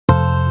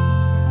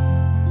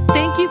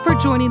you for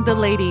joining the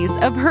ladies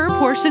of Her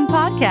Portion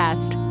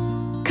Podcast.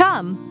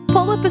 Come,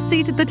 pull up a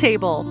seat at the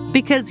table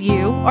because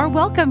you are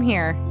welcome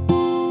here.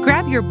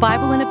 Grab your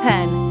Bible and a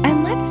pen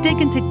and let's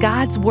dig into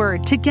God's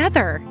Word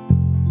together.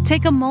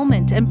 Take a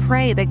moment and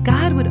pray that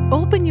God would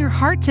open your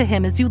heart to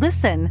Him as you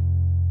listen.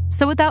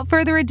 So without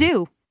further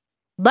ado,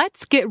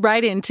 let's get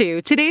right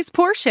into today's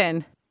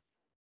portion.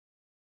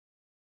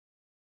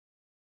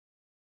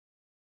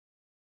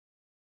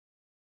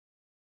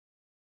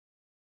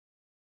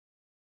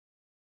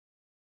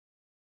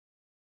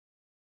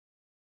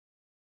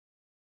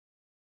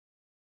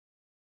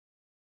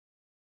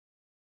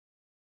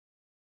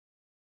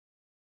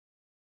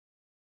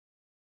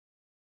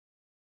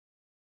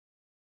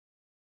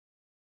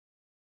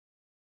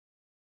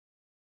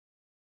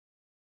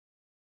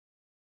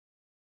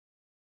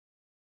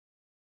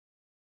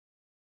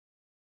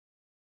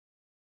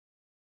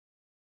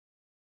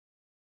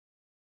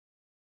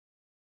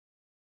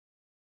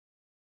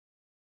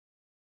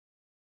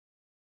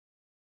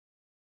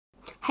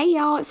 Hey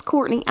y'all, it's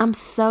Courtney. I'm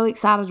so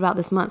excited about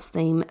this month's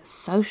theme,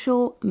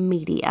 social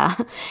media.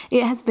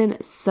 It has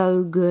been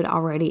so good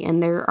already,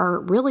 and there are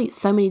really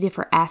so many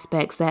different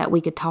aspects that we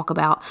could talk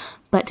about.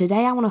 But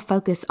today I want to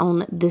focus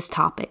on this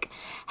topic,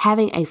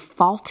 having a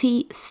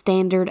faulty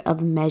standard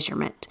of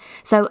measurement.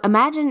 So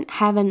imagine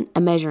having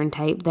a measuring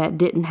tape that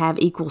didn't have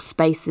equal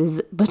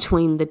spaces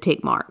between the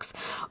tick marks,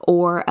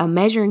 or a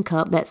measuring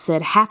cup that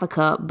said half a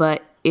cup,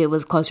 but it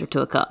was closer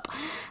to a cup.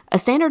 A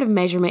standard of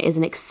measurement is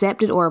an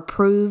accepted or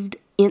approved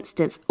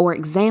instance or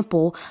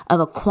example of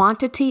a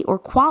quantity or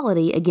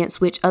quality against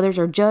which others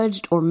are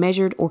judged or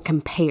measured or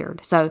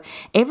compared. So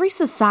every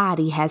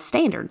society has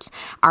standards,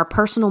 our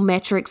personal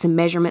metrics and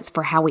measurements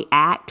for how we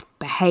act,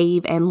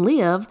 behave, and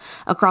live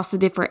across the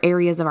different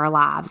areas of our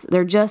lives.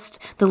 They're just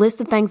the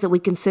list of things that we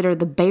consider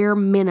the bare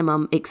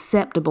minimum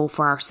acceptable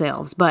for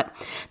ourselves. But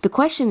the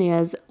question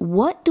is,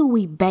 what do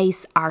we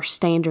base our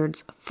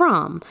standards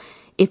from?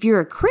 If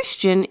you're a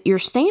Christian, your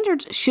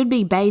standards should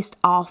be based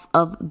off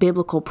of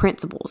biblical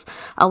principles.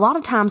 A lot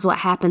of times what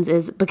happens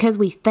is because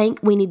we think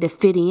we need to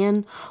fit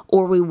in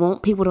or we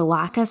want people to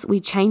like us,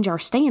 we change our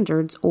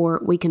standards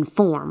or we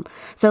conform.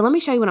 So let me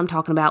show you what I'm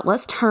talking about.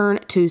 Let's turn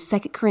to 2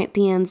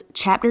 Corinthians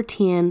chapter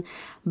 10,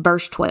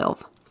 verse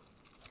 12.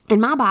 In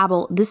my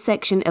Bible, this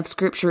section of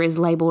scripture is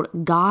labeled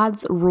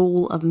God's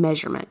rule of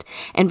measurement.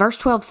 And verse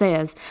 12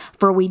 says,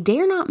 "For we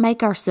dare not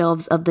make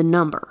ourselves of the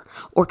number,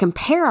 or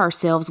compare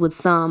ourselves with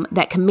some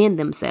that commend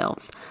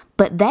themselves.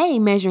 But they,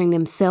 measuring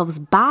themselves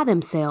by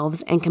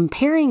themselves and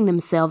comparing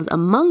themselves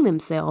among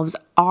themselves,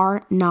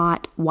 are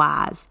not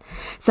wise."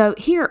 So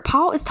here,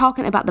 Paul is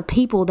talking about the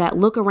people that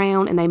look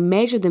around and they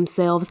measure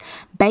themselves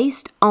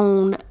based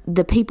on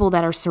the people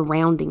that are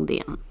surrounding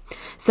them.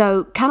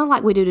 So kind of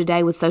like we do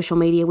today with social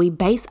media, we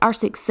base our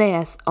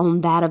success on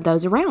that of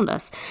those around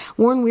us.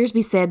 Warren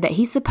Wiersbe said that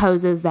he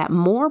supposes that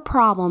more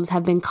problems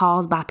have been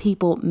caused by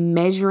people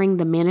measuring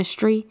the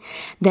ministry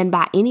than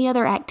by any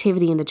other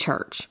activity in the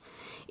church.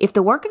 If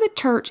the work of the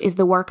church is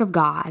the work of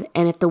God,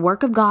 and if the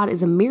work of God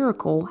is a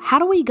miracle, how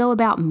do we go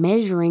about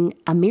measuring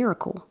a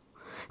miracle?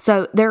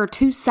 So there are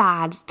two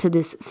sides to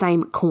this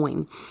same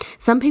coin.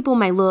 Some people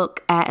may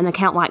look at an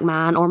account like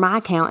mine or my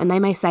account and they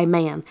may say,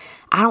 "Man,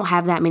 I don't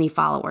have that many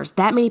followers.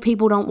 That many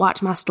people don't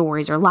watch my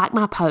stories or like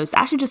my posts.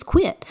 I should just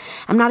quit.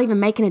 I'm not even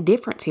making a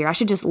difference here. I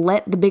should just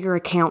let the bigger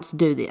accounts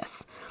do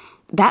this."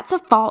 That's a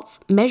false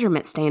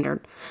measurement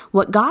standard.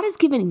 What God has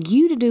given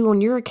you to do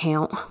on your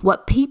account,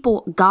 what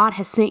people God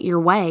has sent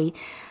your way,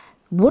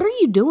 what are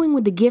you doing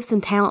with the gifts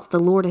and talents the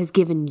Lord has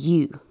given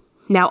you?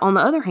 Now, on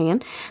the other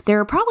hand, there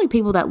are probably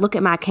people that look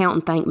at my account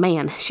and think,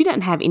 "Man, she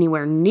doesn't have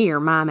anywhere near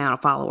my amount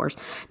of followers.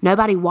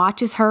 Nobody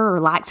watches her or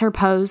likes her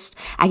post.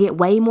 I get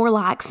way more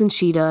likes than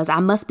she does. I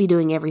must be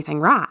doing everything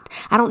right.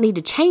 I don't need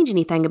to change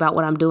anything about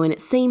what I'm doing.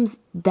 It seems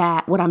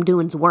that what I'm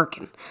doing is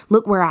working.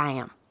 Look where I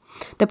am."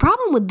 The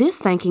problem with this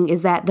thinking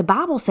is that the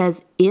Bible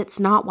says it's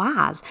not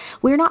wise.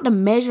 We're not to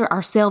measure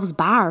ourselves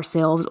by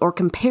ourselves or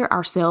compare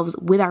ourselves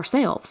with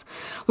ourselves.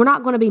 We're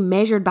not going to be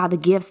measured by the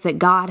gifts that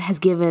God has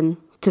given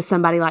to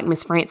somebody like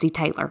Miss Francie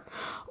Taylor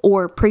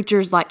or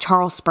preachers like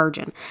Charles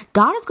Spurgeon.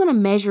 God is going to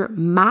measure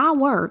my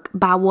work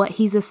by what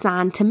He's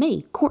assigned to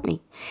me,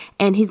 Courtney,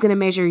 and He's going to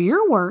measure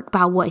your work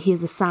by what He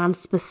has assigned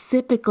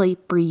specifically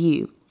for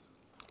you.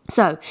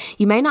 So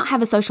you may not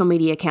have a social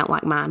media account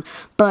like mine,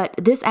 but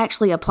this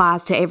actually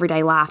applies to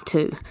everyday life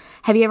too.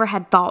 Have you ever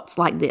had thoughts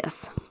like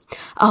this?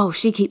 "Oh,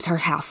 she keeps her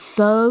house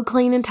so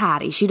clean and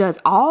tidy. She does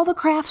all the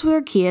crafts with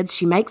her kids.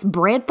 She makes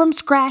bread from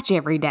scratch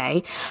every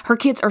day. Her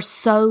kids are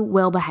so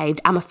well behaved.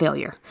 I'm a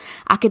failure.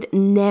 I could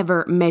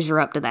never measure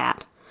up to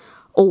that."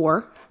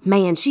 Or,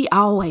 "Man, she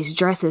always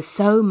dresses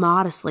so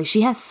modestly.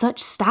 She has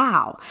such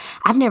style.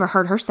 I've never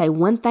heard her say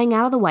one thing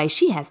out of the way.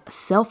 She has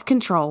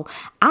self-control.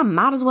 I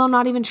might as well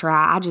not even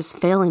try. I just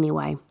fail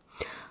anyway."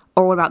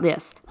 Or what about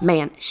this?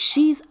 "Man,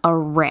 she's a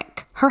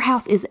wreck. Her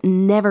house is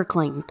never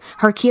clean.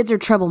 Her kids are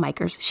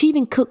troublemakers. She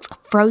even cooks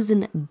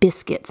frozen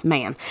biscuits.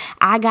 Man,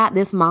 I got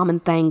this mom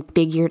and thing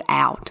figured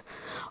out."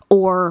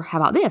 Or how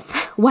about this?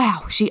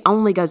 Wow, she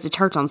only goes to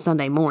church on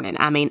Sunday morning.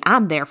 I mean,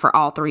 I'm there for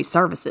all 3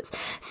 services.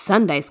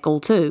 Sunday school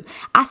too.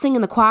 I sing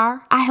in the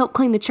choir. I help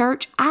clean the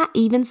church. I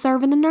even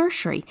serve in the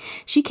nursery.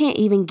 She can't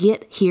even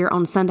get here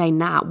on Sunday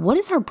night. What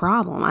is her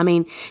problem? I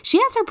mean, she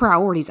has her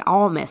priorities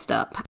all messed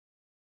up.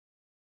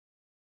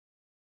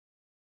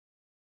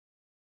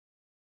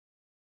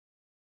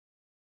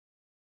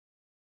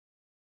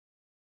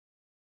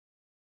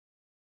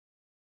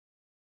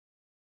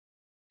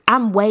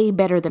 I'm way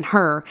better than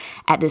her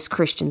at this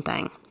Christian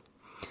thing.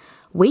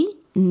 We,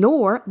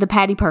 nor the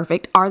Patty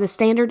Perfect, are the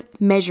standard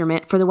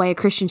measurement for the way a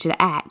Christian should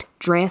act,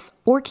 dress,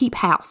 or keep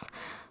house.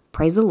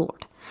 Praise the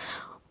Lord.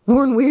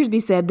 Warren Wiersbe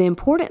said, the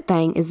important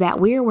thing is that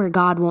we are where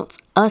God wants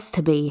us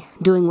to be,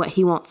 doing what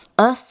He wants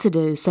us to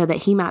do so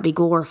that He might be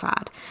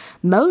glorified.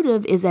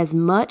 Motive is as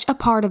much a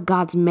part of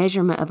God's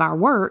measurement of our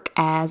work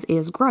as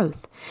is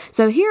growth.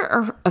 So here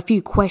are a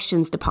few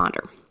questions to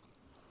ponder.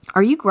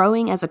 Are you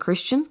growing as a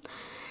Christian?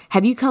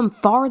 Have you come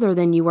farther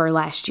than you were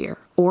last year?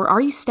 Or are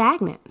you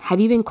stagnant? Have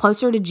you been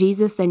closer to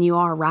Jesus than you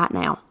are right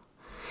now?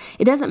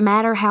 It doesn't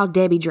matter how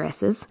Debbie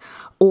dresses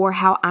or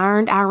how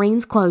ironed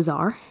Irene's clothes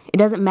are. It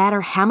doesn't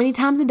matter how many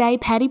times a day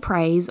Patty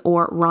prays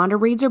or Rhonda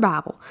reads her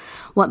Bible.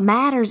 What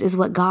matters is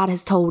what God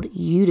has told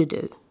you to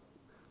do.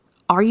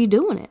 Are you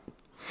doing it?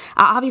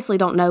 I obviously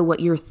don't know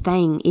what your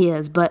thing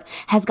is, but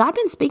has God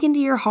been speaking to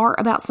your heart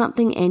about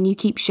something and you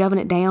keep shoving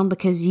it down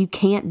because you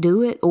can't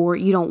do it or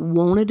you don't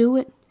want to do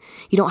it?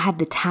 You don't have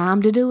the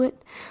time to do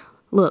it?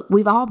 Look,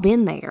 we've all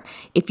been there.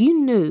 If you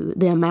knew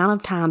the amount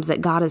of times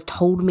that God has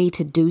told me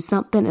to do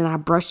something and I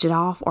brushed it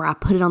off or I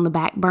put it on the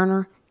back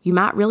burner, you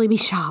might really be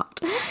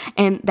shocked.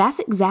 And that's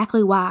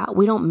exactly why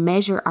we don't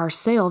measure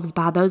ourselves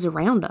by those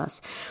around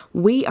us.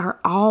 We are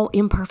all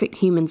imperfect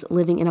humans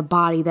living in a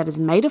body that is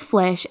made of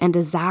flesh and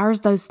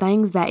desires those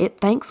things that it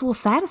thinks will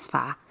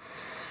satisfy.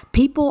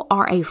 People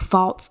are a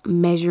false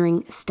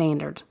measuring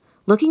standard.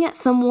 Looking at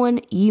someone,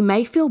 you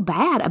may feel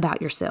bad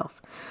about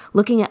yourself.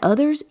 Looking at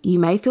others, you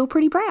may feel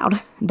pretty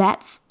proud.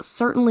 That's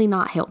certainly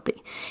not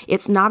healthy.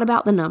 It's not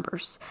about the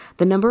numbers.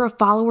 The number of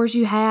followers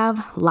you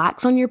have,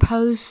 likes on your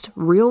post,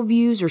 real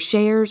views or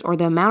shares, or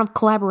the amount of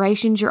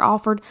collaborations you're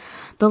offered.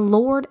 The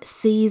Lord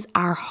sees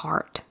our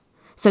heart.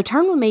 So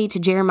turn with me to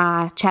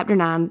Jeremiah chapter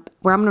 9,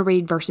 where I'm going to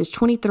read verses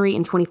 23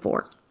 and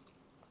 24.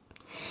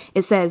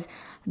 It says,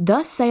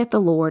 "Thus saith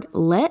the Lord,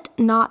 let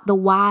not the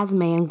wise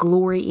man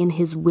glory in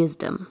his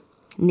wisdom,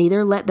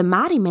 neither let the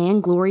mighty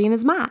man glory in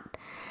his might.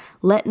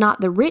 Let not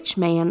the rich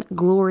man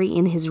glory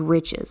in his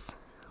riches."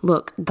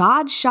 Look,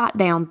 God shot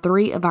down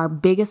 3 of our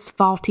biggest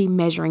faulty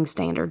measuring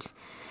standards.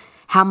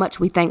 How much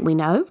we think we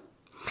know,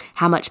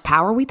 how much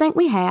power we think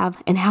we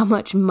have, and how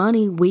much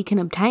money we can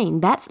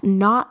obtain. That's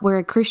not where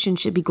a Christian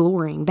should be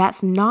glorying.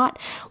 That's not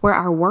where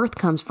our worth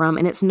comes from,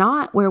 and it's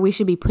not where we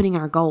should be putting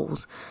our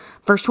goals.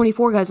 Verse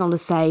 24 goes on to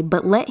say,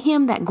 "But let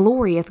him that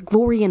glorieth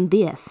glory in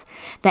this,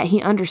 that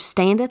he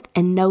understandeth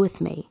and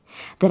knoweth me,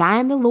 that I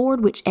am the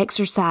Lord which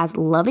exercise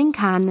loving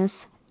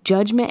kindness,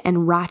 judgment,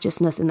 and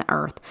righteousness in the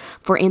earth.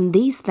 For in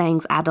these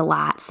things I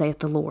delight, saith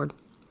the Lord."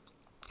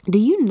 Do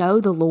you know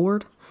the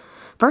Lord?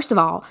 First of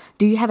all,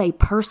 do you have a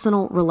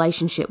personal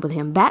relationship with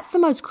Him? That's the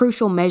most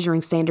crucial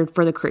measuring standard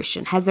for the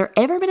Christian. Has there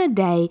ever been a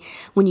day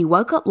when you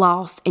woke up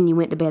lost and you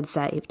went to bed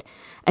saved?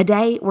 A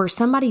day where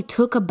somebody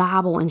took a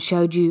Bible and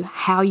showed you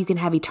how you can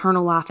have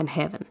eternal life in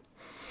heaven?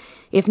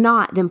 If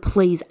not, then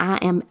please, I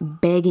am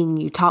begging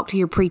you, talk to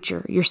your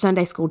preacher, your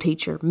Sunday school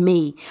teacher,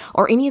 me,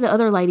 or any of the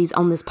other ladies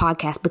on this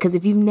podcast, because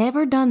if you've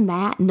never done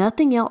that,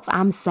 nothing else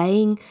I'm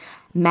saying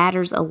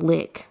matters a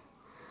lick.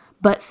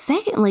 But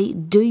secondly,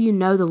 do you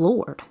know the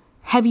Lord?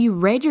 Have you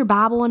read your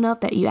Bible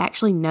enough that you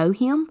actually know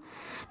Him?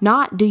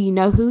 Not do you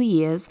know who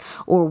He is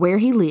or where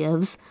He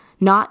lives.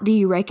 Not do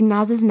you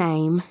recognize His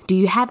name. Do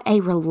you have a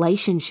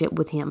relationship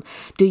with Him?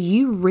 Do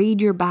you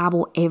read your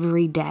Bible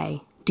every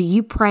day? Do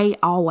you pray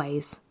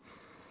always?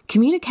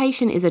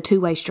 Communication is a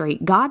two-way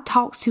street. God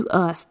talks to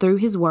us through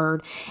His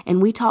Word,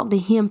 and we talk to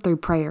Him through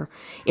prayer.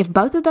 If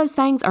both of those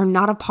things are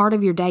not a part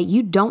of your day,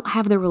 you don't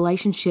have the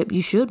relationship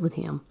you should with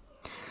Him.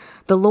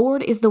 The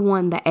Lord is the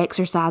one that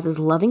exercises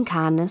loving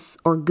kindness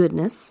or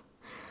goodness,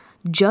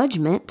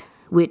 judgment,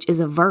 which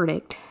is a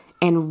verdict,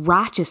 and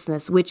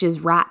righteousness, which is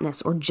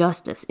rightness or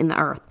justice in the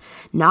earth.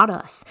 Not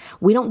us.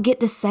 We don't get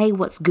to say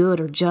what's good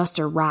or just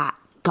or right.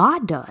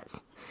 God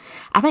does.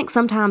 I think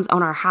sometimes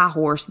on our high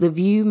horse, the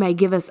view may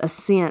give us a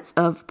sense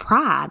of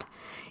pride.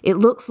 It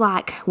looks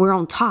like we're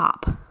on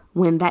top,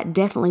 when that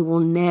definitely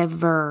will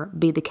never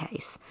be the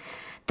case.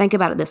 Think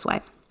about it this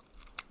way.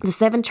 The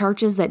 7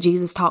 churches that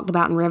Jesus talked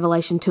about in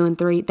Revelation 2 and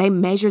 3, they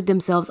measured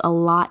themselves a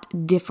lot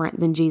different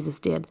than Jesus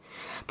did.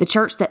 The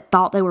church that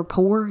thought they were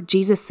poor,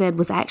 Jesus said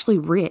was actually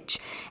rich.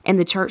 And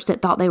the church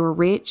that thought they were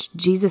rich,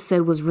 Jesus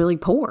said was really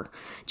poor.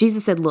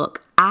 Jesus said,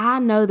 look, I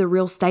know the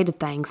real state of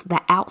things.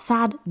 The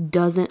outside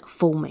doesn't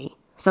fool me.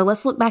 So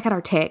let's look back at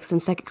our text in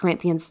 2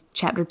 Corinthians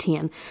chapter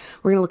 10.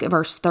 We're going to look at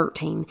verse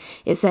 13.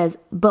 It says,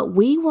 "But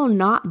we will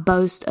not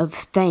boast of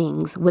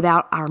things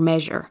without our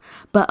measure,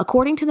 but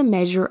according to the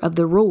measure of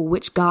the rule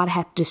which God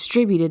hath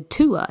distributed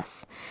to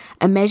us,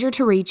 a measure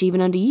to reach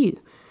even unto you."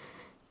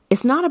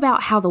 It's not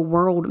about how the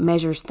world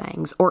measures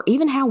things or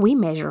even how we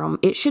measure them.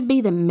 It should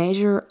be the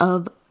measure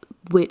of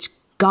which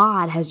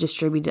God has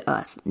distributed to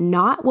us,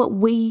 not what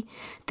we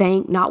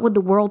think, not what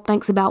the world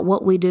thinks about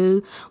what we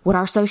do, what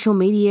our social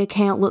media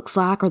account looks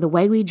like, or the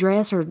way we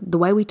dress, or the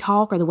way we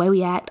talk, or the way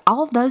we act.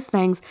 All of those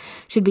things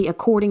should be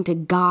according to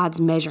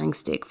God's measuring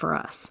stick for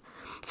us.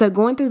 So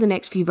going through the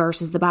next few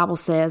verses, the Bible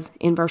says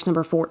in verse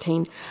number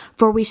 14,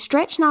 "For we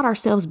stretch not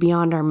ourselves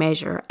beyond our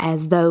measure,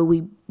 as though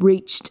we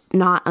reached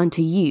not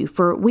unto you.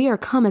 For we are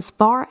come as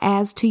far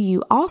as to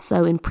you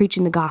also in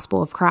preaching the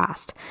gospel of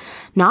Christ,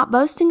 not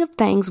boasting of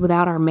things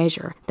without our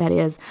measure, that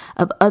is,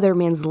 of other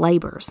men's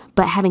labors,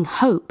 but having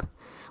hope,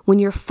 when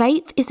your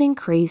faith is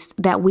increased,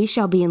 that we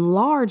shall be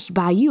enlarged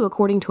by you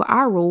according to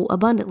our rule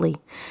abundantly,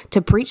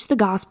 to preach the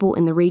gospel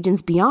in the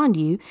regions beyond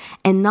you,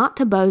 and not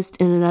to boast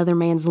in another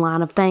man's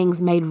line of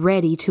things made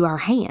ready to our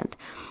hand."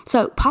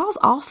 So Paul's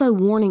also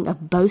warning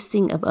of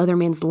boasting of other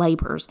men's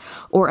labors,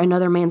 or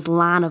another man's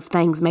line of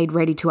things made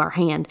ready to our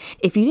hand.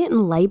 If you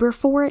didn't labor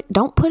for it,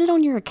 don't put it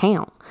on your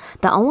account.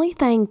 The only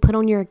thing put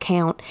on your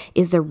account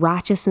is the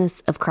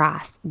righteousness of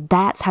Christ.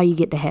 That's how you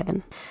get to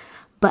heaven.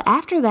 But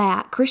after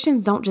that,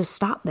 Christians don't just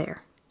stop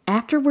there.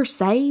 After we're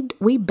saved,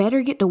 we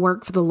better get to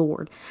work for the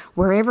Lord,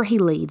 wherever He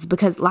leads.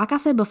 Because like I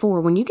said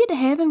before, when you get to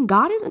heaven,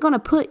 God isn't going to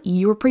put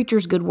your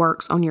preacher's good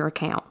works on your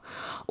account,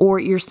 or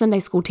your Sunday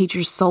school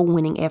teacher's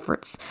soul-winning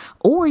efforts,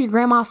 or your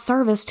grandma's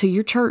service to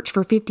your church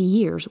for 50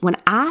 years. When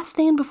I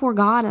stand before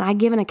God and I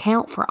give an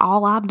account for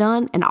all I've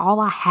done and all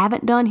I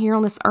haven't done here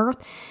on this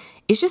earth,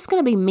 it's just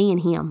going to be me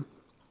and Him.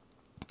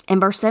 And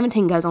verse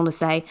 17 goes on to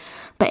say,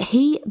 "But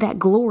he that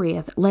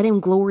glorieth, let him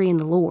glory in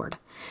the Lord."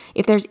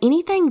 If there's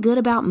anything good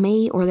about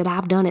me or that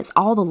I've done, it's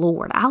all the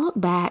Lord. I look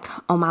back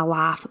on my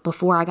life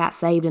before I got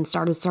saved and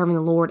started serving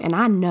the Lord, and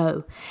I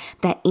know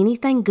that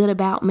anything good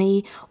about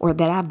me or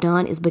that I've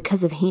done is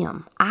because of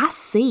Him. I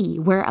see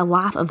where a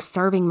life of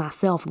serving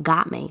myself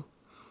got me.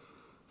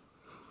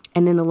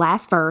 And then the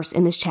last verse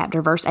in this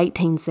chapter, verse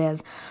 18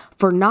 says,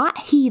 "For not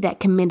he that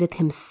commendeth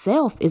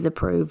himself is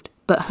approved,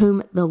 but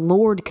whom the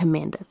Lord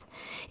commendeth."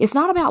 It's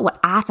not about what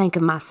I think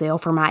of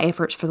myself or my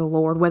efforts for the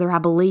Lord, whether I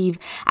believe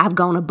I've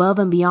gone above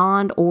and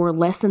beyond or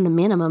less than the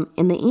minimum.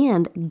 In the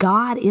end,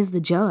 God is the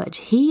judge.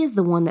 He is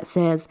the one that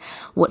says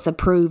what's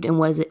approved and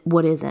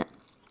what isn't.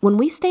 When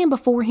we stand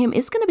before Him,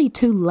 it's going to be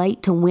too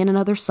late to win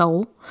another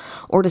soul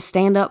or to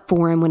stand up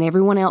for Him when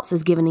everyone else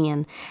is giving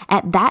in.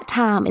 At that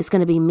time, it's going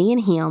to be me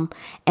and Him,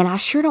 and I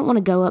sure don't want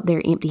to go up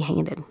there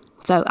empty-handed.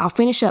 So I'll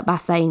finish up by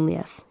saying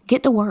this.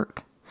 Get to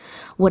work.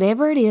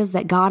 Whatever it is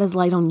that God has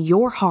laid on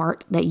your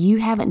heart that you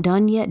haven't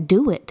done yet,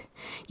 do it.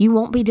 You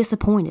won't be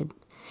disappointed.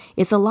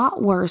 It's a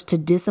lot worse to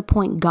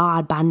disappoint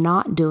God by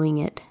not doing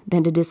it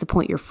than to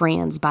disappoint your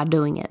friends by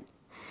doing it.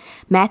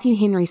 Matthew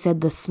Henry said,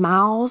 "The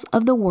smiles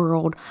of the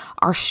world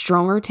are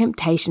stronger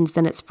temptations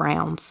than its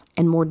frowns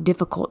and more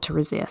difficult to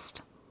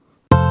resist."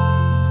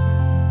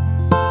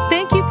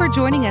 Thank you for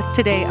joining us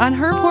today on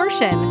Her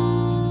Portion.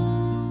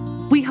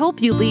 We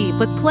hope you leave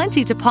with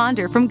plenty to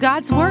ponder from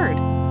God's Word.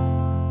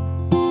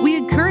 We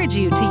encourage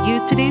you to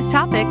use today's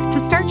topic to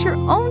start your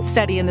own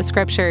study in the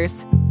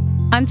Scriptures.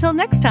 Until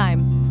next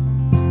time.